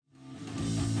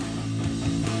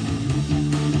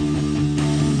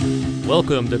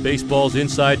Welcome to Baseball's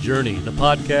Inside Journey, the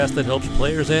podcast that helps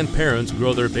players and parents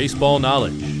grow their baseball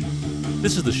knowledge.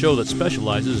 This is the show that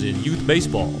specializes in youth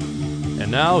baseball.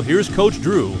 And now, here's Coach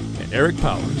Drew and Eric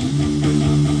Powers.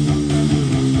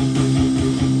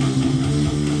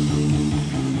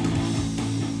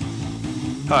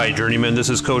 Hi, Journeyman. This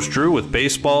is Coach Drew with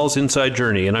Baseball's Inside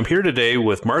Journey, and I'm here today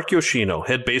with Mark Yoshino,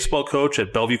 head baseball coach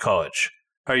at Bellevue College.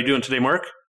 How are you doing today, Mark?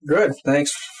 Good.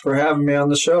 Thanks for having me on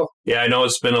the show. Yeah, I know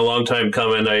it's been a long time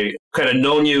coming. I kind of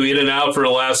known you in and out for the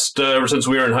last, ever since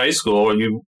we were in high school.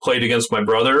 You played against my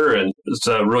brother, and it's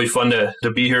really fun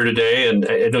to be here today. And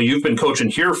I know you've been coaching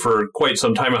here for quite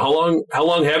some time. How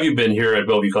long have you been here at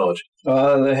Bellevue College?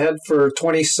 The head for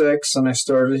 26, and I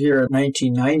started here in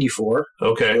 1994.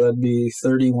 Okay. So that'd be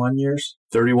 31 years.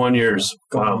 31 years.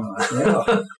 Wow.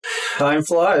 Yeah. Time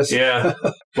flies. Yeah.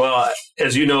 Well,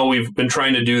 as you know, we've been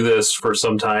trying to do this for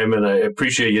some time, and I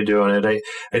appreciate you doing it.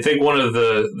 I think one of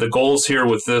the goals here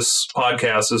with this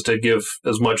podcast is to give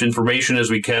as much information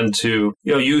as we can to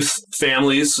youth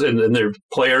families and their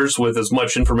players with as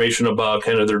much information about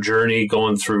kind of their journey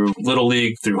going through Little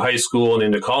League, through high school, and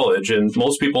into college. And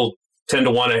most people tend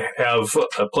to want to have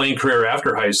a playing career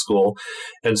after high school.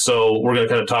 And so we're going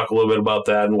to kind of talk a little bit about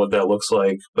that and what that looks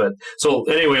like. But so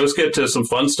anyway, let's get to some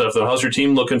fun stuff though. How's your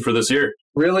team looking for this year?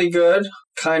 Really good.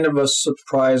 Kind of a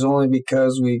surprise only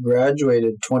because we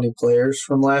graduated 20 players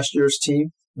from last year's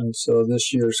team. And so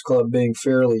this year's club being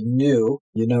fairly new,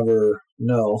 you never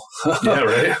know yeah,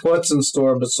 right. what's in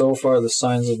store. But so far the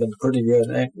signs have been pretty good.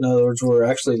 In other words, we're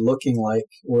actually looking like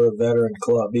we're a veteran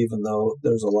club, even though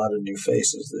there's a lot of new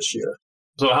faces this year.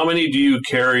 So how many do you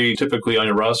carry typically on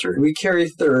your roster? We carry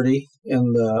 30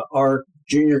 in our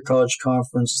junior college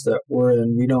conference that we're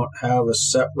in. We don't have a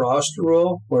set roster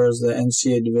rule, whereas the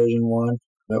NCAA Division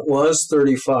I, it was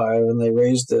 35, and they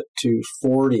raised it to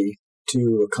 40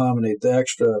 to accommodate the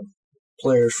extra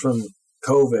players from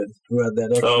COVID who had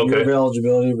that extra year of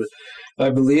eligibility. But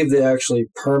I believe they actually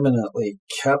permanently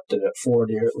kept it at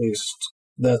 40, or at least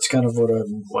that's kind of what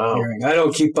I'm hearing. I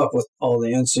don't keep up with all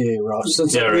the NCAA rosters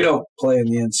since we don't play in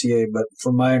the NCAA, but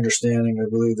from my understanding, I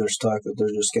believe there's talk that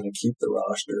they're just going to keep the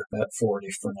roster at 40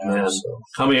 for now. So.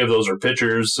 How many of those are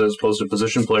pitchers as opposed to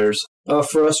position players?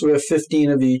 For us, we have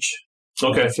 15 of each.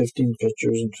 Okay. 15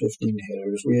 pitchers and 15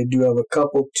 hitters. We do have a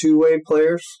couple two-way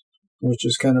players, which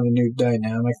is kind of a new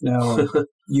dynamic now.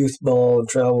 Youth ball and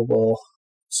travel ball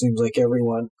seems like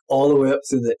everyone, all the way up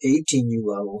through the 18U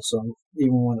level. So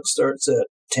even when it starts at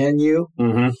 10U,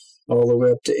 all the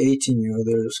way up to 18U,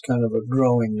 there's kind of a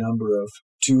growing number of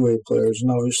two-way players. And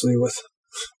obviously with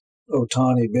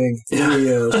Ohtani being who he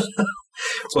is,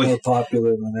 it's more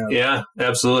popular than ever. Yeah,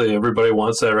 absolutely. Everybody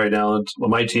wants that right now. And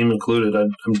my team included.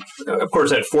 I'm of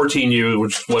course, at 14U,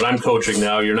 which is what I'm coaching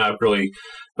now,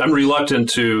 I'm reluctant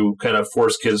to kind of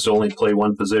force kids to only play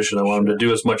one position. I want them to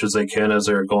do as much as they can as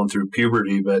they're going through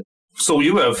puberty. But so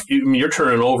you're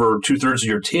turning over 2/3 of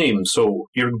your team. So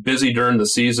you're busy during the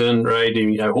season, right?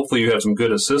 And hopefully you have some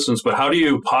good assistants. But how do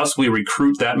you possibly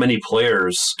recruit that many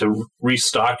players to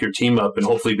restock your team up and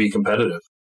hopefully be competitive?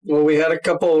 Well, we had a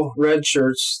couple red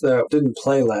shirts that didn't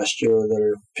play last year that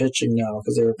are pitching now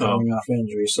because they were coming off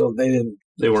injury. So they didn't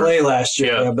play last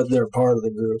year, but they're part of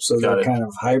the group. So they're kind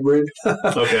of hybrid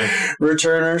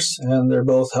returners, and they're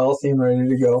both healthy and ready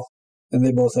to go. And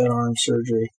they both had arm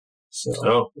surgery. So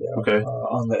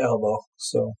on the elbow.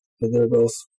 So they're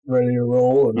both ready to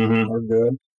roll and are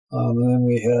good. And then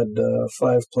we had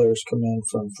 5 players come in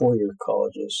from 4-year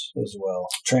colleges as well.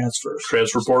 Transfers.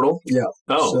 Transfer portal? Yeah.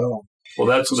 Oh. So, well,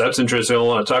 that's interesting. I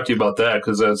want to talk to you about that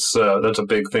because that's a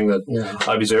big thing that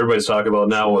obviously everybody's talking about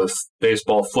now with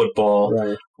baseball,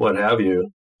 football, what have you.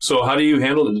 So how do you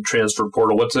handle the transfer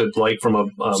portal? What's it like from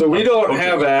a So we don't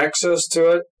have access to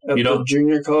it at the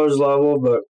junior college level,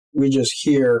 but we just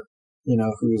hear,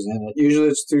 who's in it. Usually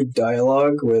it's through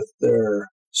dialogue with their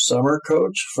summer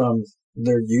coach from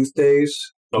their youth days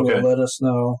who will let us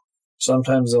know.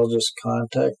 Sometimes they'll just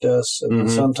contact us, and then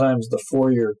sometimes the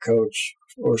 4-year coach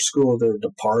or school they're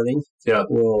departing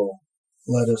will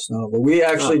let us know. But we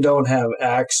actually don't have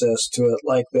access to it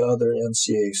like the other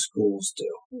NCAA schools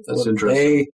do. That's interesting.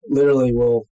 They literally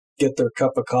will get their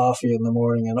cup of coffee in the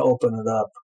morning and open it up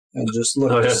and just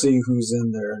look to see who's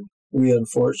in there. And we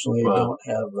unfortunately don't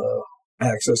have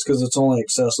access because it's only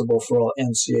accessible for all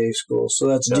NCAA schools. So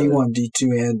that's D1,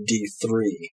 D2, and D3.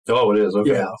 Oh, it is?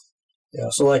 Okay. Yeah. Yeah,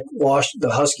 so like the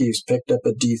Huskies picked up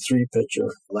a D3 pitcher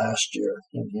last year,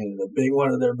 and he was a big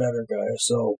one of their better guys.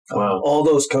 So all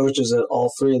those coaches at all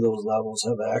 3 of those levels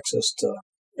have access to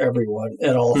everyone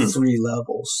at all 3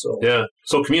 levels.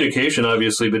 So communication,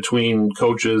 obviously, between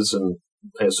coaches and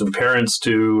some parents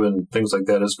too, and things like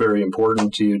that is very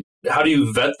important to you. How do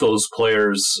you vet those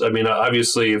players? I mean,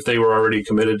 obviously, if they were already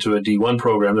committed to a D1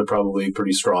 program, they're probably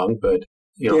pretty strong. But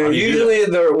usually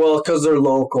they're because they're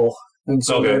local, and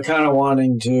so they're kind of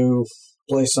wanting to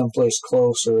play someplace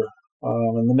closer.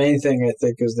 And the main thing I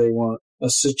think is they want a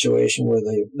situation where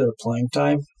their playing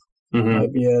time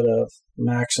might be at a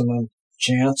maximum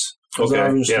chance. Because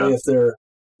obviously, if they're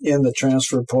in the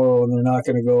transfer portal and they're not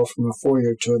going to go from a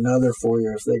 4-year to another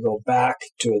 4-year, if they go back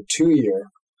to a 2-year,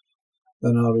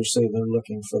 then obviously they're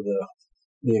looking for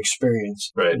the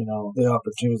experience, right? The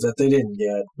opportunities that they didn't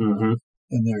get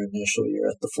in their initial year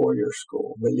at the 4-year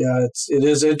school. But yeah, it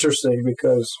is interesting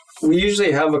because we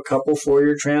usually have a couple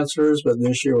 4-year transfers, but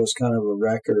this year was kind of a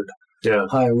record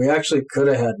high. We actually could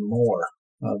have had more,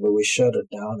 but we shut it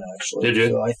down actually. Did you?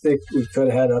 So I think we could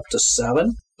have had up to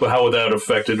 7. But how would that have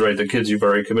affected, the kids you've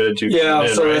already committed to? Yeah,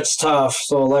 so it's tough.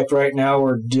 So right now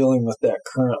we're dealing with that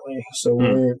currently. So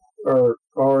we are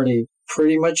already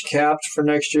pretty much capped for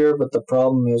next year, but the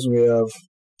problem is we have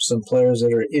some players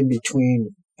that are in between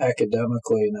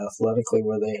academically and athletically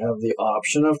where they have the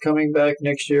option of coming back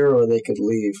next year or they could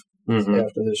leave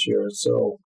after this year.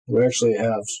 So we actually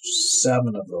have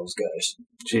 7 of those guys.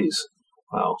 Jeez.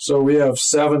 Wow. So we have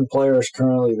 7 players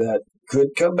currently that could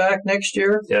come back next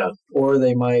year or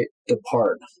they might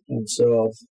depart. And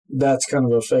so that's kind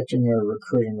of affecting our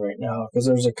recruiting right now because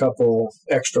there's a couple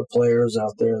extra players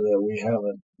out there that we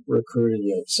haven't recruited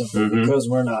yet simply because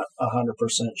we're not 100%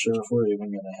 sure if we're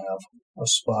even going to have a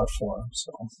spot for them.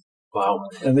 So, wow.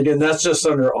 And again, that's just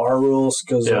under our rules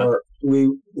because we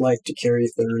like to carry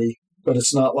 30, but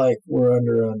it's not like we're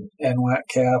under an NWAC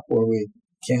cap where we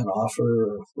can't offer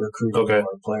or recruit more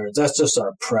players. That's just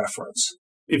our preference.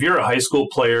 If you're a high school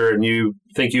player and you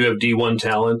think you have D1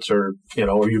 talent or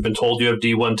you've been told you have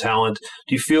D1 talent,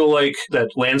 do you feel like that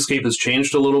landscape has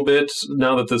changed a little bit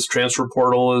now that this transfer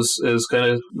portal is kind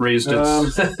of raised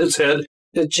its head?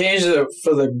 It changed it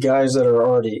for the guys that are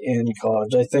already in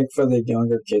college. I think for the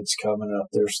younger kids coming up,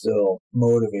 they're still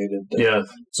motivated.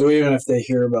 So even if they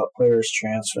hear about players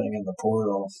transferring in the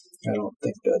portal, I don't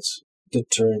think that's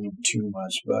deterring them too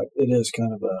much, but it is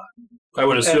kind of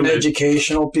an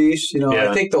educational piece.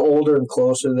 I think the older and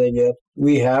closer they get,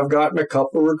 we have gotten a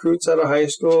couple recruits out of high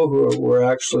school who were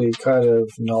actually kind of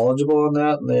knowledgeable on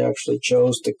that, and they actually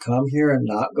chose to come here and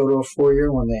not go to a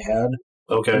 4-year when they had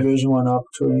Division I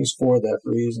opportunities for that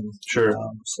reason. Sure.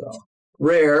 So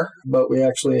rare, but we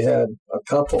actually had a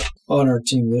couple on our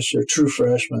team this year, true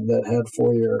freshmen that had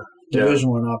 4-year Division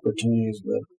I opportunities,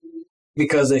 but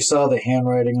because they saw the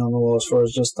handwriting on the wall as far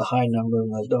as just the high number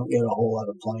and that don't get a whole lot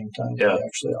of playing time, they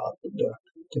actually opted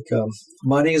to come.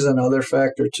 Money's another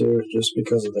factor, too, just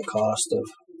because of the cost of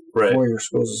 4-year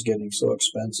schools is getting so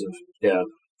expensive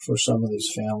for some of these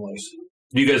families.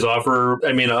 Do you guys offer,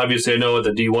 obviously I know at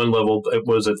the D1 level, it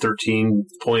was at 13.4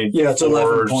 it's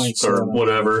 11.7 or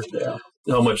whatever. Yeah.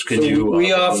 How much can you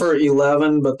We offer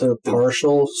 11, but they're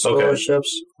partial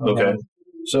scholarships. Okay.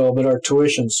 But our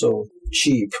tuition's so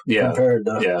cheap compared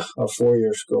to a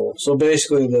 4-year school. So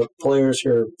basically the players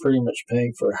here are pretty much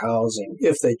paying for housing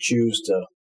if they choose to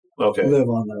live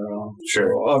on their own. Sure.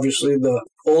 So obviously the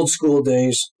old school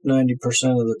days, 90%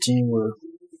 of the team were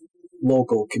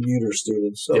local commuter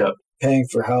students. So paying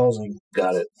for housing.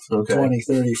 Got it. Okay. 20,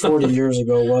 30, 40 years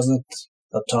ago wasn't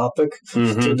a topic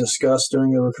to discuss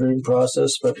during the recruiting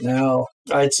process, but now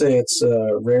I'd say it's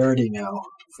a rarity now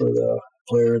for the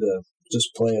player to just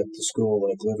play at the school,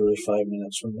 literally 5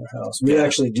 minutes from their house. We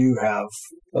actually do have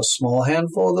a small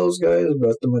handful of those guys,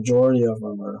 but the majority of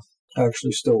them are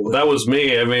actually still living. That was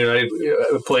me. I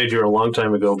played here a long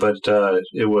time ago, but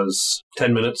it was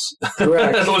 10 minutes.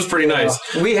 Correct. That was pretty nice.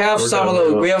 We have some of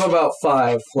those. We have about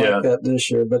 5 that this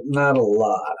year, but not a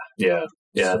lot. Yeah.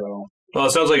 So. Well,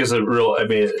 it sounds like it's a real,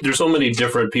 there's so many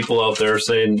different people out there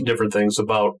saying different things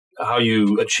about how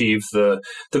you achieve the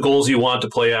goals you want to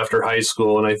play after high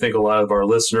school. And I think a lot of our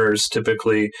listeners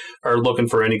typically are looking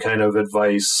for any kind of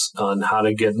advice on how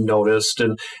to get noticed.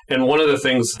 And one of the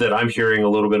things that I'm hearing a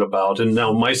little bit about, and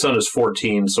now my son is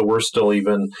 14, so we're still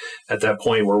even at that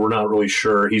point where we're not really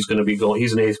sure he's going to be going,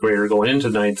 he's an 8th grader going into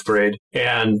 9th grade.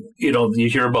 And, you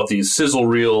hear about these sizzle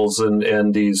reels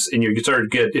and you start to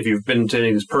get, if you've been to any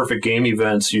of these perfect game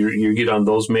events, you get on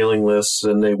those mailing lists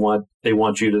and they want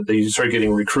you start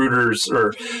getting recruiters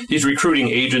or these recruiting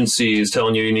agencies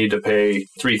telling you need to pay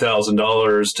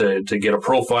 $3,000 to get a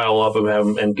profile up of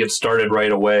them and get started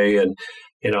right away. And,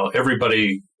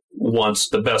 everybody wants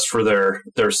the best for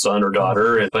their son or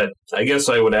daughter. But I guess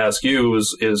I would ask you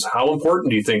is how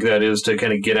important do you think that is to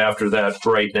kind of get after that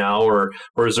right now, or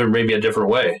is there maybe a different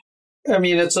way? I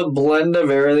mean, it's a blend of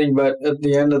everything, but at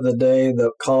the end of the day,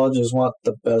 the colleges want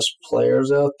the best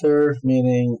players out there,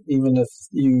 meaning even if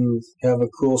you have a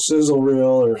cool sizzle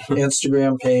reel or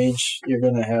Instagram page, you're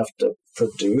going to have to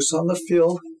produce on the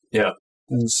field. Yeah.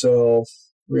 And so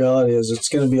reality is it's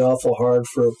going to be awful hard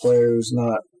for a player who's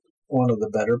not one of the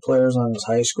better players on his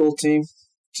high school team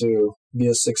to be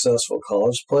a successful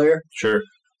college player. Sure.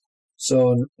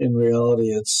 So in reality,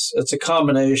 it's a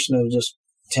combination of just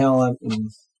talent and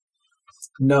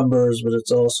numbers, but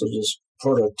it's also just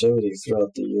productivity throughout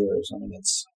the years. I mean,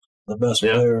 it's the best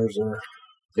players are.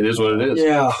 It is what it is.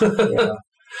 Yeah, yeah.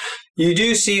 You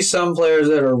do see some players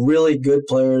that are really good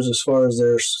players as far as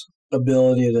their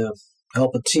ability to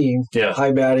help a team. Yeah.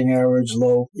 High batting average,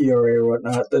 low ERA, or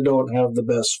whatnot. They don't have the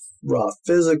best raw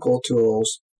physical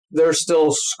tools. There's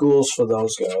still schools for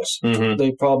those guys. Mm-hmm.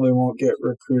 They probably won't get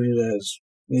recruited as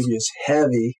maybe as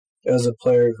heavy as a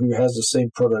player who has the same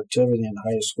productivity in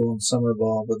high school and summer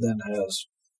ball, but then has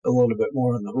a little bit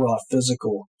more in the raw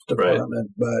physical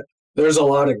department. Right. But there's a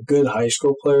lot of good high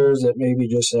school players that maybe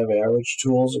just have average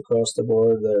tools across the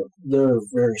board. They're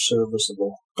very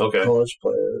serviceable college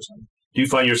players. Do you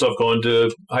find yourself going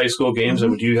to high school games,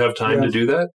 and do you have time to do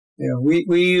that? Yeah,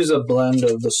 we use a blend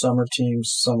of the summer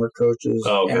teams, summer coaches,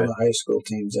 and the high school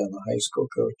teams and the high school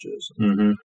coaches.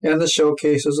 Mm-hmm. And the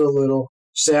showcases a little.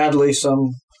 Sadly,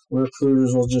 some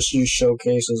recruiters will just use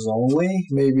showcases only,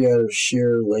 maybe out of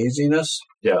sheer laziness.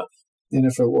 Yeah. And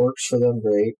if it works for them,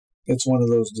 great. It's one of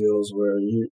those deals where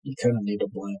you kind of need a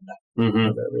blend of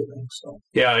everything. So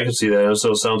yeah, I can see that.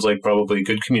 So it sounds like probably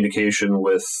good communication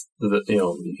with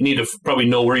you need to probably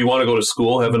know where you want to go to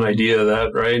school, have an idea of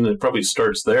that, right? And it probably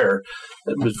starts there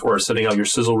before sending out your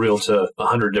sizzle reel to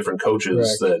 100 different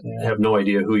coaches that have no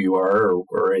idea who you are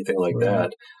or anything like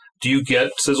that. Do you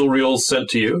get sizzle reels sent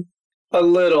to you? A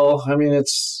little. I mean,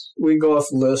 we go off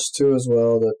lists too as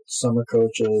well that summer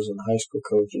coaches and high school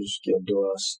coaches give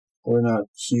to us. We're not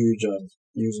huge on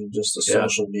using just the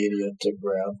social media to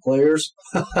grab players.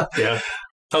 Yeah.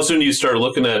 How soon do you start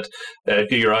looking at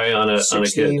get your eye on a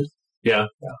kid? Yeah.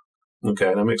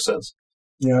 Okay, that makes sense.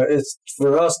 Yeah, it's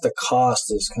for us the cost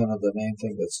is kind of the main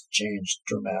thing that's changed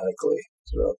dramatically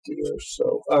throughout the years.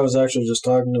 So I was actually just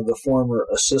talking to the former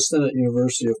assistant at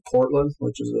University of Portland,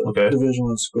 which is a Division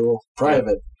I school,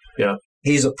 private. Yeah.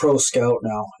 He's a pro scout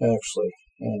now, actually,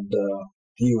 and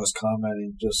he was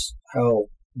commenting just how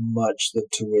much the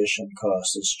tuition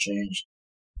cost has changed,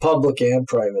 public and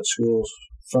private schools,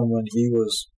 from when he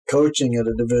was coaching at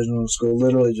a Division I school,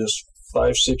 literally just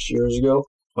 5-6 years ago.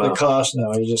 Wow. The cost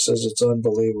now, he just says it's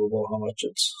unbelievable how much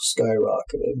it's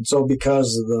skyrocketed. And so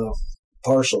because of the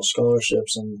partial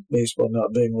scholarships and baseball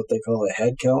not being what they call a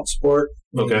head count sport,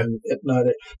 a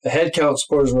head count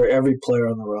sport is where every player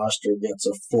on the roster gets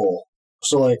a full.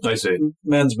 So like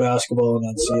men's basketball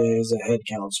and NCAA is a head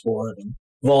count sport, and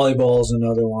volleyball is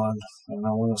another one. And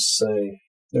I want to say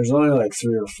there's only like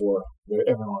 3 or 4 where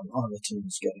everyone on the team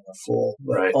is getting a full.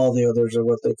 But all the others are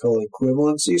what they call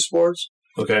equivalency sports.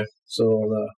 Okay. So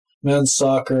the men's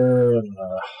soccer and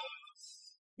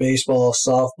baseball,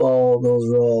 softball, those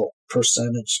are all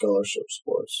percentage scholarship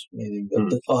sports, meaning that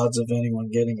the odds of anyone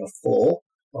getting a full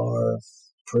are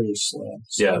pretty slim.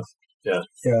 So, yeah.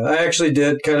 I actually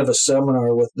did kind of a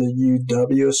seminar with the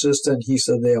UW assistant. He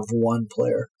said they have 1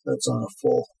 player that's on a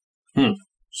full.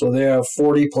 So they have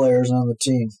 40 players on the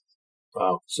team.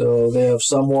 Wow. So they have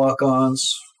some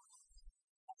walk-ons.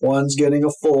 One's getting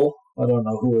a full. I don't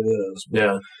know who it is.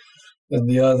 Yeah. And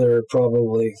the other,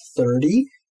 probably 30,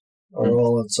 are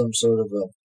all in some sort of a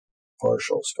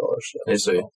partial scholarship. I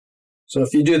see. So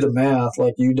if you do the math,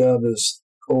 like UW is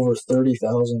over $30,000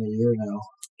 a year now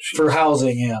for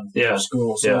housing and for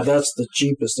school. So that's the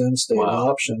cheapest in-state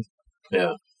option.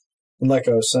 Yeah. And like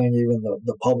I was saying, even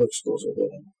the public schools are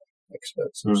getting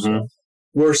expensive. So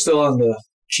we're still on the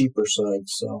cheaper side.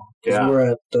 So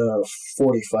we're at $4,500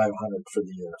 for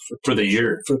the year. For the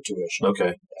year? For tuition.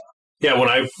 Okay. Yeah, when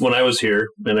I was here,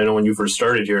 and I know when you first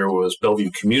started here, was Bellevue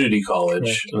Community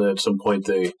College, and at some point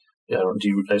I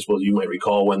suppose you might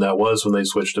recall when that was, when they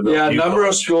switched to Bellevue College. Yeah, a number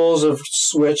of schools have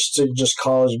switched to just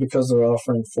college because they're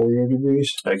offering 4-year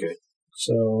degrees. Okay.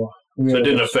 So it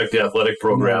didn't affect the athletic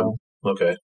program. No.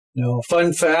 Okay. No.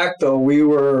 Fun fact, though, we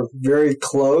were very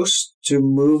close to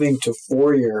moving to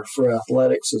 4-year for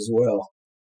athletics as well.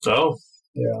 Oh.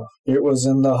 Yeah. It was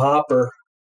in the hopper.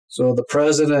 So the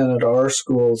president at our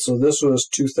school, so this was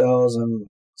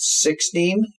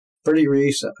 2016, pretty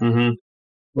recent.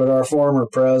 But our former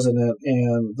president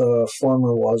and the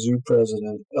former Wazoo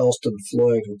president, Elston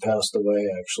Floyd, who passed away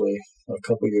actually a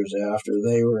couple years after,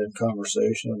 they were in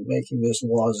conversation of making this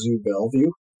Wazoo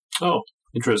Bellevue. Oh,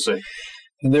 interesting.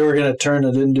 And they were going to turn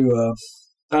it into a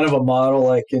kind of a model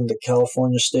like in the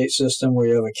California state system where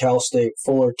you have a Cal State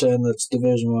Fullerton that's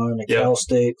Division I, a Cal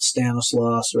State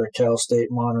Stanislaus, or a Cal State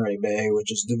Monterey Bay,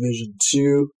 which is Division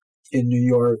II. In New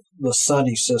York, the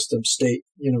SUNY system, State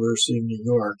University of New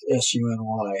York,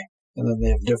 SUNY. And then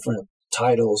they have different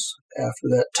titles after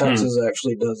that. Texas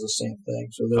actually does the same thing.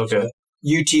 So there's a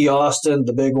UT Austin,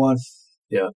 the big one.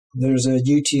 Yeah. There's a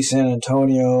UT San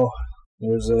Antonio.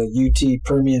 There's a UT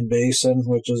Permian Basin,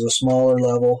 which is a smaller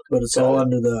level, but it's all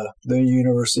under the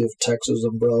University of Texas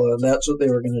umbrella. And that's what they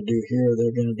were going to do here.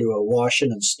 They're going to do a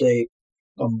Washington State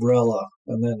umbrella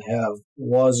and then have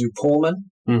Wazoo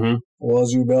Pullman,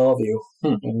 Wazoo Bellevue.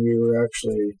 And we were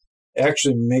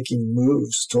actually making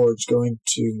moves towards going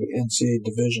to NCAA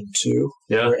Division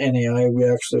II or NAI. We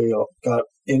actually got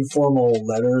informal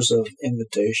letters of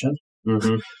invitation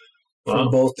from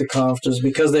both the conferences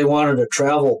because they wanted a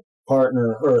travel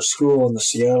partner or a school in the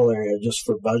Seattle area just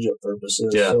for budget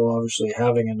purposes. Yeah. So obviously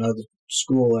having another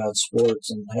school add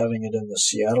sports and having it in the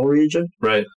Seattle region,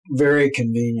 very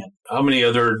convenient. How many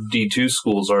other D2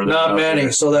 schools are there? Not many,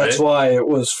 there? So that's why it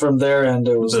was from their end.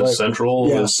 It was like Central?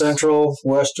 Yeah, Central,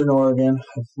 Western Oregon,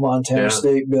 Montana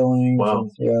State Billings. Wow.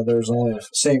 And, there's only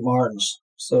St. Martin's.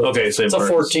 So it's a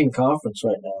 14 conference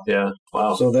right now. Yeah,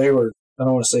 wow. So they were, I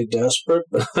don't want to say desperate,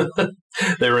 but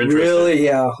they were interested. Really,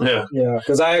 yeah.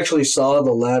 Because I actually saw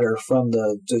the letter from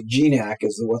the GNAC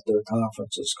is what their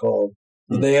conference is called.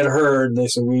 They had heard, they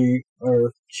said, we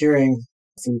are hearing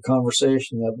through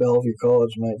conversation that Bellevue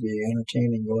College might be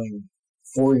entertaining going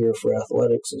 4-year for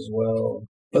athletics as well.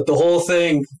 But the whole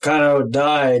thing kind of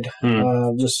died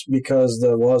just because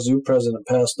the Wazoo president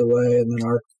passed away and then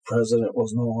our president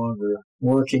was no longer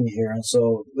working here. And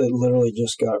so it literally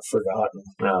just got forgotten.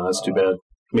 Oh, that's too bad.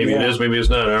 Maybe it is, maybe it's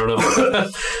not. I don't know.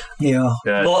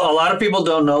 Well, a lot of people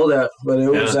don't know that, but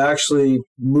it was actually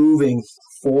moving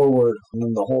forward, and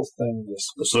then the whole thing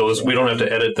just... So we don't have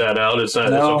to edit that out? It's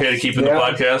not. It's okay to keep in the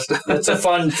podcast? It's a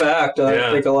fun fact.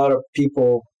 I think a lot of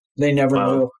people, they never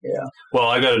knew. Yeah. Well,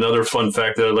 I got another fun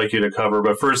fact that I'd like you to cover.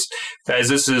 But first, guys,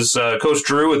 this is Coach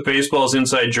Drew with Baseball's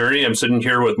Inside Journey. I'm sitting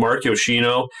here with Mark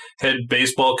Yoshino, head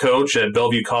baseball coach at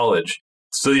Bellevue College.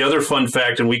 So the other fun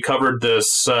fact, and we covered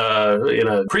this in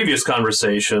a previous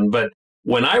conversation, but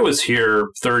when I was here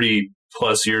 30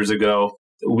 plus years ago,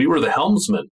 we were the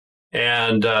helmsman.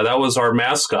 And that was our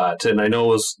mascot. And I know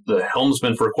it was the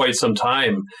helmsman for quite some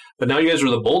time. But now you guys are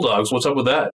the Bulldogs. What's up with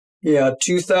that? Yeah,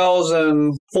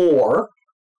 2004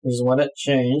 is when it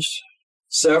changed.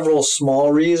 Several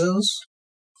small reasons.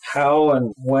 How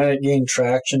and when it gained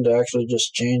traction to actually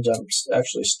just change, I'm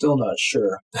actually still not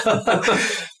sure.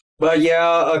 But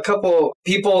yeah, a couple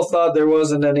people thought there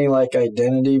wasn't any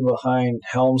identity behind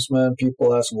helmsman.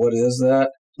 People asked, what is that?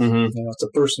 It's a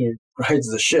person who rides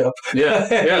the ship with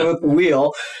the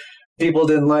wheel. People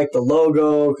didn't like the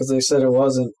logo because they said it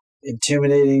wasn't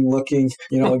intimidating looking,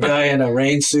 a guy in a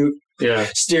rain suit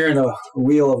steering a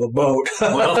wheel of a boat.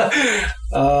 Well,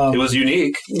 it was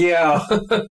unique. Yeah.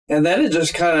 And then it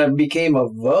just kind of became a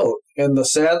vote. And the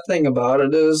sad thing about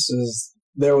it is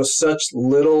there was such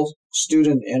little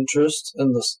student interest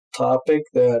in this topic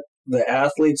that the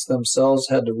athletes themselves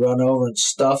had to run over and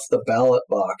stuff the ballot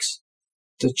box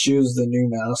to choose the new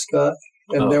mascot.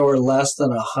 And there were less than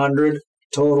 100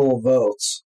 total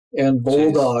votes. And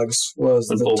Bulldogs was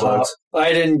the top.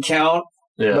 I didn't count,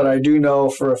 but I do know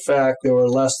for a fact there were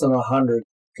less than 100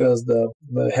 because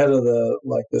the head of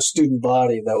the student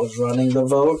body that was running the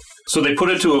vote. So they put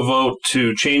it to a vote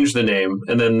to change the name,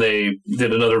 and then they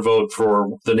did another vote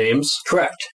for the names?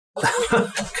 Correct.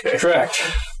 Okay. Correct.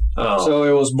 Oh. So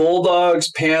it was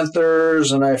Bulldogs,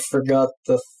 Panthers, and I forgot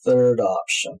the third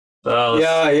option.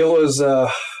 It was...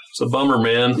 it's a bummer,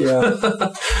 man. Yeah.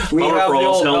 We have the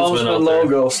old helmsman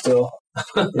logo still.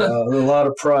 A lot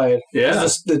of pride. Yeah.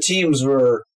 The teams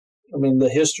were... the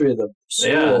history of the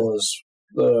school is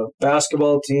the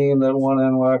basketball team that won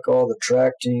NWAC, all the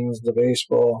track teams, the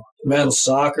baseball. Men's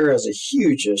soccer has a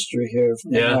huge history here.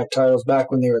 NWAC titles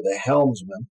back when they were the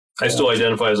helmsmen. I still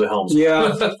identify as a helmsman.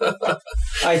 Yeah.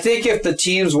 I think if the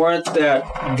teams weren't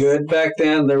that good back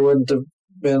then, there wouldn't have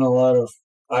been a lot of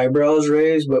eyebrows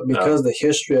raised. But because the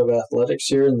history of athletics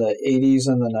here in the 80s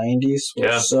and the 90s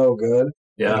was so good,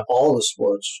 in all the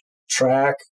sports,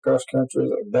 track, cross country,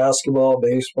 basketball,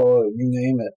 baseball, you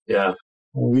name it. Yeah.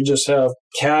 We just have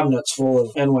cabinets full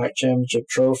of NWAC championship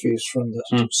trophies from the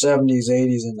 70s,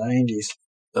 80s, and 90s.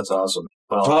 That's awesome.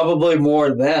 Wow. Probably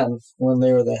more then when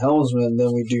they were the helmsmen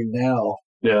than we do now.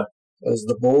 Yeah. As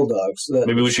the Bulldogs.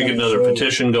 Maybe we should get another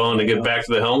petition going to get back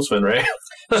to the helmsman, right?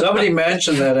 Somebody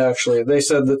mentioned that actually. They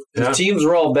said that the teams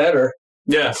were all better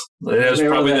Yeah, that's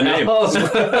probably the name.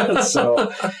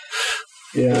 So,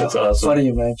 yeah, that's awesome. Funny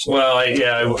you mentioned. Well,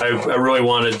 I really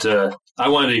wanted to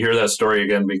hear that story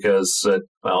again because,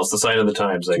 it's the sign of the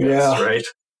times, I guess, right?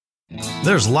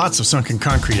 There's lots of sunken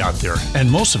concrete out there,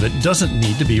 and most of it doesn't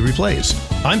need to be replaced.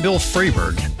 I'm Bill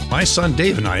Freyberg. My son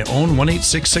Dave and I own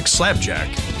 1866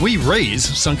 Slabjack. We raise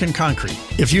sunken concrete.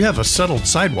 If you have a settled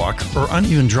sidewalk or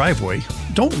uneven driveway,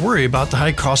 don't worry about the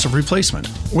high cost of replacement.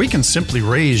 We can simply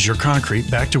raise your concrete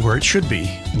back to where it should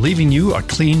be, leaving you a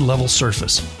clean, level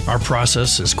surface. Our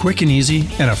process is quick and easy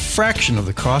and a fraction of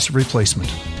the cost of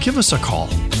replacement. Give us a call.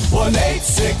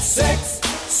 1866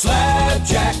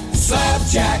 Slabjack,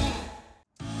 Slabjack.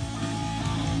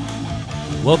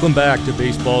 Welcome back to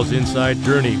Baseball's Inside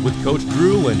Journey with Coach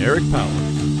Drew and Eric Powers.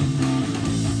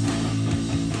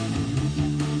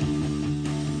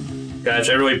 Gosh,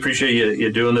 I really appreciate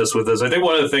you doing this with us. I think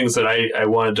one of the things that I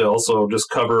wanted to also just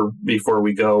cover before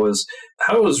we go is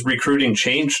how has recruiting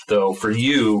changed, though, for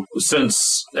you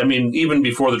since, even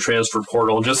before the transfer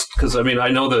portal, just because, I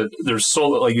know that there's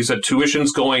like you said,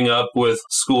 tuition's going up with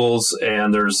schools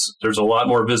and there's a lot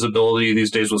more visibility these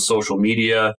days with social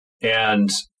media. And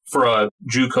for a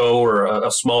JUCO or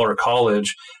a smaller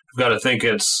college, I've got to think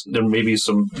there may be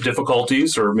some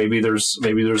difficulties, or maybe there's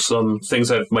some things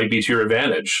that might be to your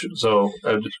advantage. So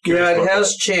it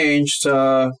has changed.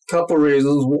 A couple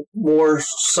reasons: more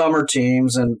summer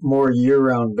teams and more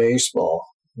year-round baseball,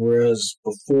 whereas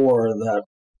before that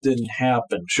didn't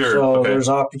happen. Sure. So there's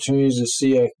opportunities to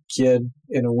see a kid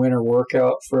in a winter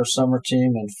workout for a summer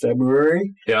team in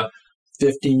February. Yeah.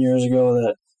 15 years ago,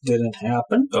 that didn't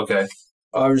happen. Okay.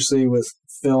 Obviously, with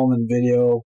film and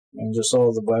video and just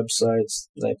all the websites,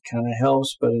 that kind of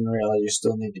helps. But in reality, you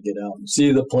still need to get out and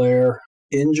see the player.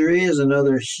 Injury is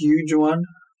another huge one,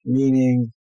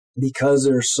 meaning because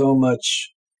there's so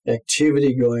much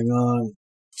activity going on,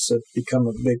 it's become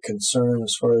a big concern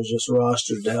as far as just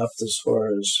roster depth, as far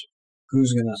as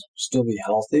who's going to still be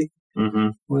healthy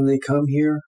when they come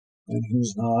here and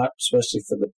who's not, especially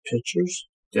for the pitchers.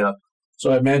 Yeah.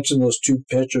 So I mentioned those two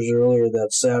pitchers earlier that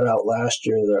sat out last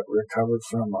year that recovered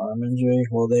from arm injury.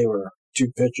 Well, they were two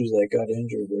pitchers that got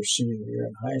injured their senior year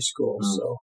in high school.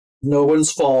 So no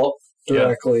one's fault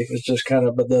directly. Yeah. It's just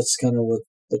but that's kind of what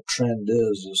the trend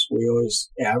is we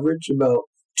always average about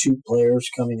two players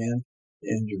coming in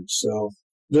injured. So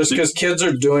just because kids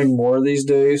are doing more these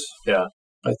days,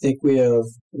 I think we have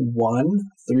one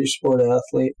 3-sport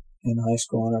athlete in high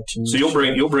school on our team. So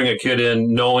you'll bring a kid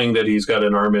in knowing that he's got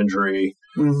an arm injury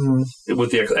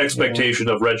with the expectation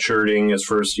of redshirting his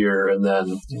first year, and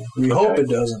then we hope it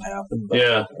doesn't happen. But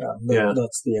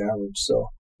that's the average. So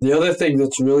the other thing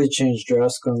that's really changed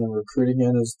drastically on the recruiting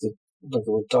end is like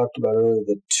we talked about earlier,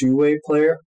 the two-way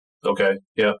player. Okay.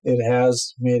 Yeah. It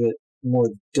has made it more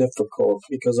difficult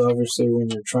because obviously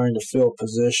when you're trying to fill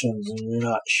positions and you're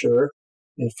not sure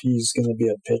if he's going to be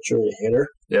a pitcher or a hitter.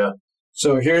 Yeah.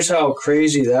 So here's how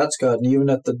crazy that's gotten, even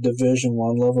at the Division I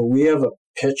level. We have a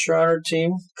pitcher on our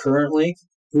team currently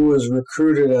who was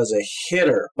recruited as a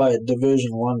hitter by a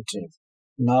Division I team,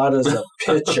 not as a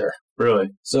pitcher. Really?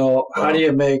 So how do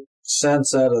you make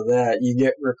sense out of that? You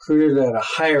get recruited at a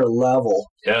higher level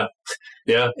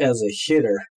as a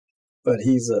hitter, but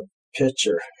he's a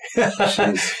pitcher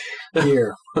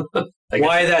here.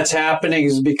 Why that's happening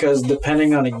is because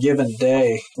depending on a given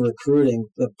day recruiting,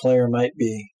 the player might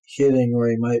be hitting or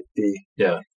he might be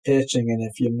pitching, and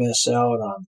if you miss out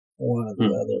on one or the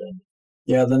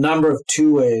other. The number of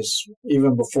two-ways,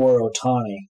 even before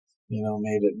Ohtani,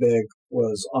 made it big,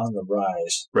 was on the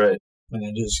rise. Right. And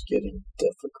it is getting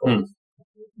difficult.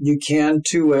 You can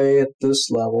two-way at this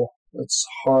level. It's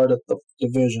hard at the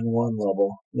Division I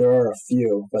level. There are a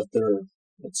few, but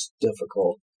it's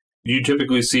difficult. Do you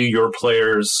typically see your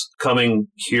players coming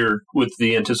here with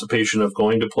the anticipation of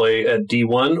going to play at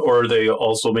D1, or are they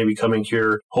also maybe coming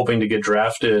here hoping to get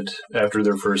drafted after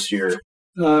their first year?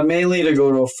 Mainly to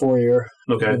go to a 4-year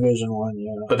Division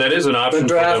I, But that is an option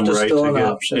for them, is right? Still an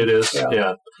option. It is,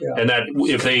 yeah. And that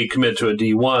if they commit to a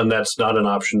D1, that's not an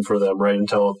option for them, right?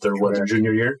 Until they're their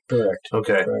junior year? Correct.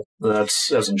 Okay. Correct.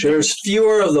 That's There's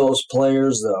fewer of those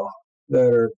players, though,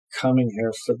 that are coming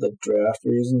here for the draft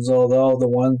reasons, although the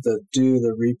ones that do,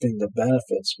 they're reaping the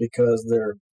benefits because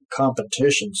their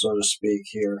competition, so to speak,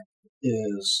 here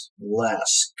is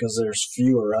less because there's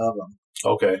fewer of them.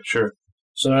 Okay, sure.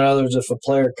 So in other words, if a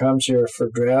player comes here for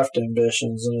draft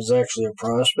ambitions and is actually a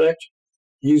prospect,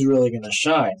 he's really going to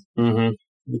shine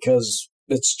because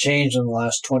it's changed in the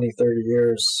last 20, 30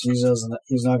 years. He's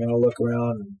not going to look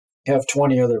around and have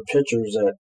 20 other pitchers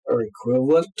that are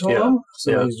equivalent to him.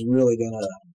 So he's really going to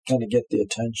kind of get the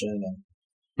attention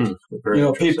and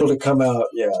people to come out.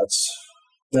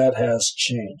 that has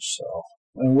changed. So,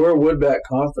 and we're a Woodback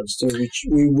conference too.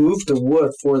 We moved to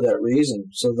Wood for that reason,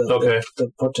 so that the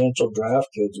potential draft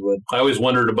kids would. I always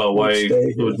wondered about why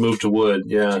it would move to Wood.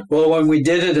 Yeah. Well, when we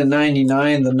did it in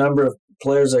 '99, the number of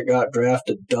players that got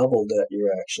drafted doubled that year.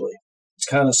 Actually, it's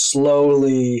kind of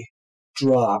slowly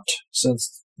dropped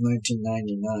since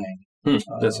 1999.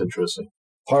 That's interesting.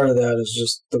 Part of that is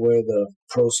just the way the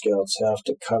pro scouts have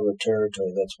to cover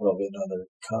territory. That's probably another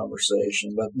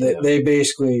conversation. But they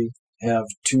basically have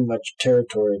too much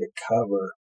territory to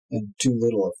cover in too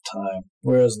little of time.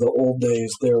 Whereas the old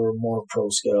days, there were more pro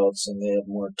scouts and they had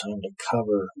more time to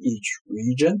cover each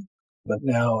region. But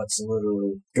now it's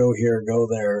literally go here, go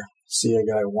there, see a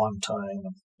guy one time.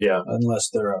 Yeah. Unless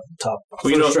they're a top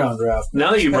first-round draft.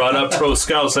 Now that you brought up pro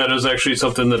scouts, that is actually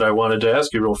something that I wanted to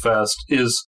ask you real fast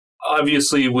is,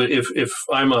 obviously, if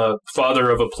I'm a father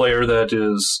of a player that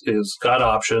is got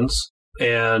options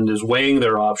and is weighing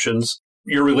their options,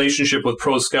 your relationship with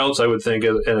pro scouts, I would think,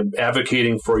 and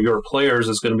advocating for your players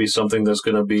is going to be something that's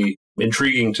going to be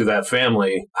intriguing to that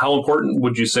family. How important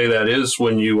would you say that is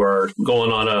when you are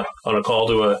going on a call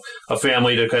to a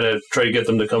family to kind of try to get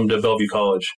them to come to Bellevue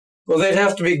College? Well, they'd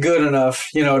have to be good enough,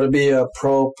 to be a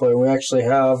pro player. We actually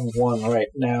have one right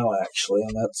now,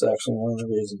 and that's actually one of the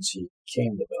reasons he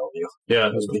came to Bellevue. Yeah.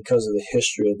 It was because of the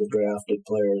history of the drafted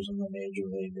players and the major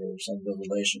leaguers and the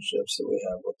relationships that we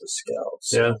have with the scouts.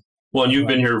 Yeah. Well, and you've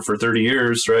been here for 30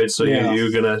 years, right? So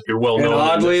you're well known. And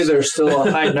oddly, there's still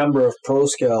a high number of pro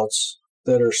scouts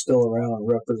that are still around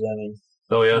representing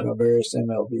various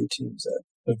MLB teams that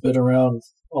have been around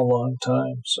a long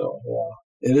time. So,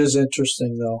 it is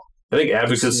interesting, though. I think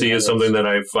advocacy is something that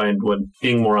I find when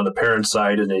being more on the parent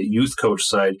side and a youth coach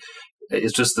side,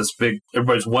 it's just this big,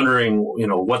 everybody's wondering,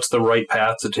 what's the right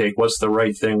path to take? What's the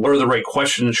right thing? What are the right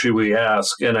questions should we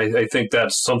ask? And I think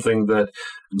that's something that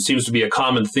seems to be a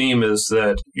common theme, is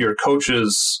that your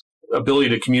coach's ability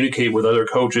to communicate with other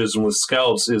coaches and with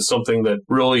scouts is something that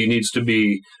really needs to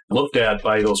be looked at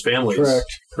by those families.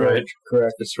 Correct.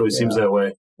 It really seems that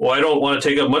way. Well, I don't want to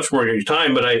take up much more of your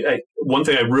time, but one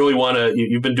thing I really want to,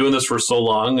 you've been doing this for so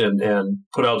long and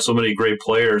put out so many great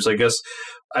players. I guess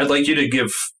I'd like you to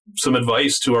give some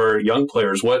advice to our young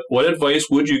players. What advice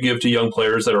would you give to young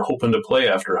players that are hoping to play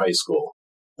after high school?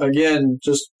 Again,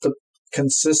 just the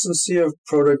consistency of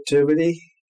productivity,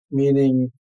 meaning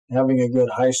having a good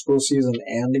high school season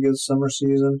and a good summer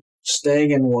season, staying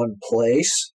in one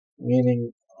place,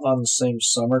 meaning on the same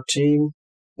summer team,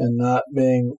 and not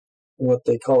being what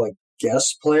they call a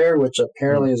guest player, which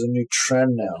apparently is a new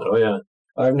trend now. Oh, yeah.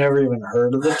 I've never even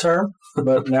heard of the term,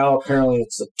 but now apparently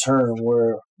it's a term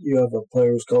where you have a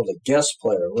player who's called a guest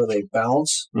player, where they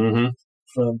bounce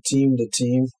from team to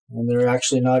team, and they're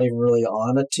actually not even really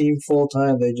on a team full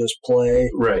time. They just play.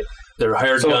 Right. They're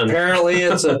hired gun. So apparently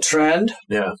it's a trend.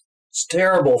 Yeah. It's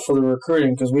terrible for the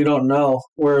recruiting because we don't know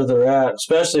where they're at,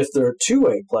 especially if they're a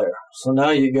two-way player. So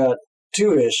now you got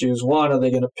two issues. One, are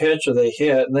they going to pitch or they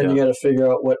hit? And then you got to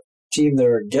figure out what team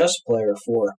they're a guest player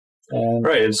for. And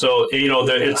right, and so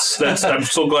I'm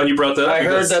so glad you brought that up. I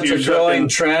heard that's a growing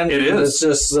trend. It is.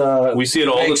 It's just we see it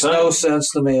all the time. Makes no sense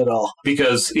to me at all.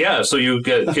 Because so you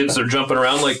get kids that are jumping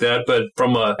around like that, but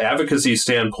from an advocacy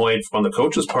standpoint, on the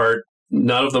coach's part,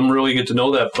 none of them really get to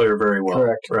know that player very well.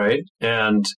 Correct. Right,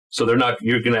 and so they're not.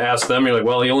 You're going to ask them. You're like,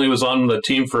 well, he only was on the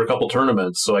team for a couple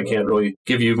tournaments, so I can't really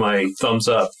give you my thumbs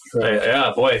up.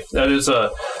 Boy, that is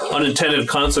a unintended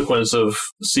consequence of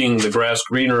seeing the grass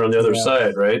greener on the other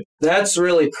side, right? That's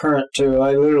really current too.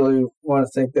 I literally want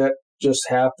to think that just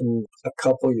happened a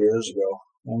couple years ago.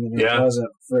 I mean, it wasn't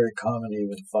very common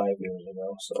even 5 years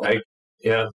ago. So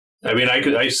I mean,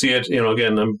 I see it,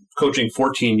 again, I'm coaching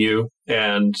 14U,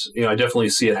 and, I definitely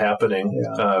see it happening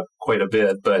quite a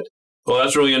bit. But, well,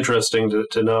 that's really interesting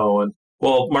to know. And,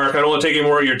 well, Mark, I don't want to take any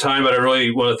more of your time, but I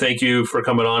really want to thank you for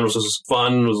coming on. This was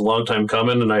fun. It was a long time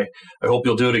coming, and I hope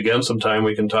you'll do it again sometime.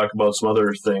 We can talk about some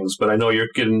other things. But I know you're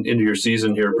getting into your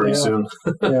season here pretty soon.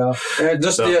 And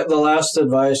just the last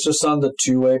advice, just on the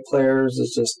two-way players,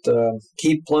 is just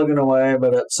keep plugging away,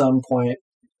 but at some point,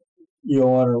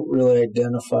 you'll want to really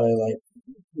identify,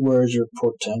 where's your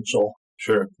potential.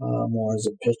 Sure. More as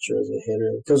a pitcher, as a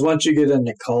hitter. Because once you get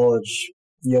into college,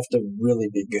 you have to really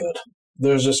be good.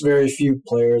 There's just very few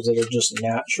players that are just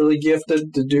naturally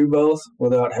gifted to do both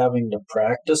without having to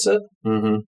practice it.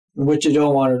 Mm-hmm. What you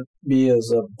don't want to be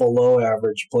is a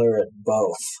below-average player at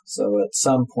both. So at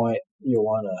some point, you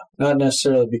want to not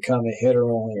necessarily become a hitter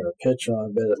only or a pitcher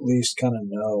only, but at least kind of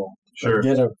know. Sure.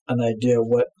 Get an idea of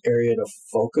what area to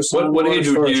focus on. What age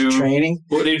would you training?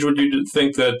 What age would you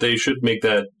think that they should make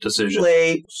that decision?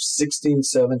 Late 16,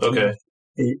 17,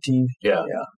 18. Yeah.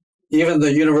 even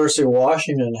the University of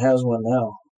Washington has one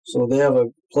now. So they have a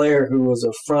player who was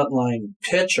a frontline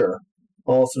pitcher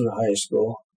all through high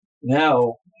school.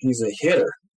 Now he's a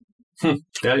hitter.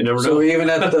 Yeah, you never know. So even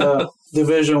at the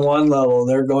Division I level,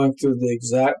 they're going through the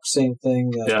exact same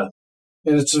thing.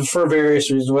 And it's for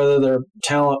various reasons, whether their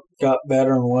talent got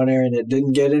better in one area and it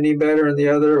didn't get any better in the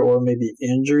other, or maybe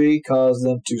injury caused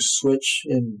them to switch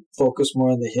and focus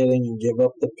more on the hitting and give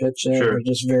up the pitching. Sure. Or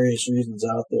just various reasons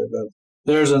out there. But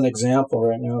there's an example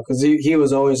right now, because he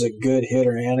was always a good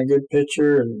hitter and a good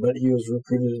pitcher, but he was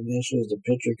recruited initially as a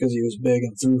pitcher because he was big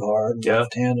and threw hard and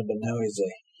left-handed, but now he's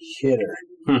a hitter.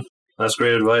 That's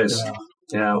great advice.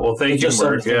 Yeah, well, thank you,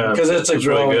 Mark. Yeah, because it's a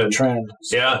growing really good trend.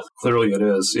 So. Yeah, clearly it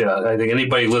is. Yeah, I think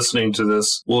anybody listening to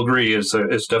this will agree it's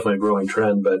definitely a growing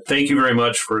trend. But thank you very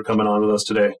much for coming on with us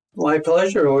today. My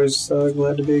pleasure. Always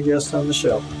glad to be a guest on the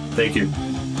show. Thank you.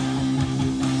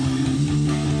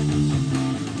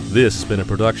 This has been a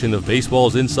production of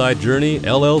Baseball's Inside Journey,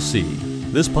 LLC.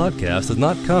 This podcast does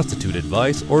not constitute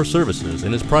advice or services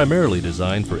and is primarily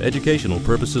designed for educational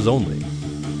purposes only.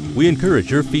 We encourage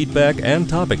your feedback and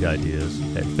topic ideas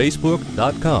at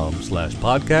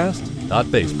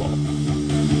facebook.com/podcast.baseball.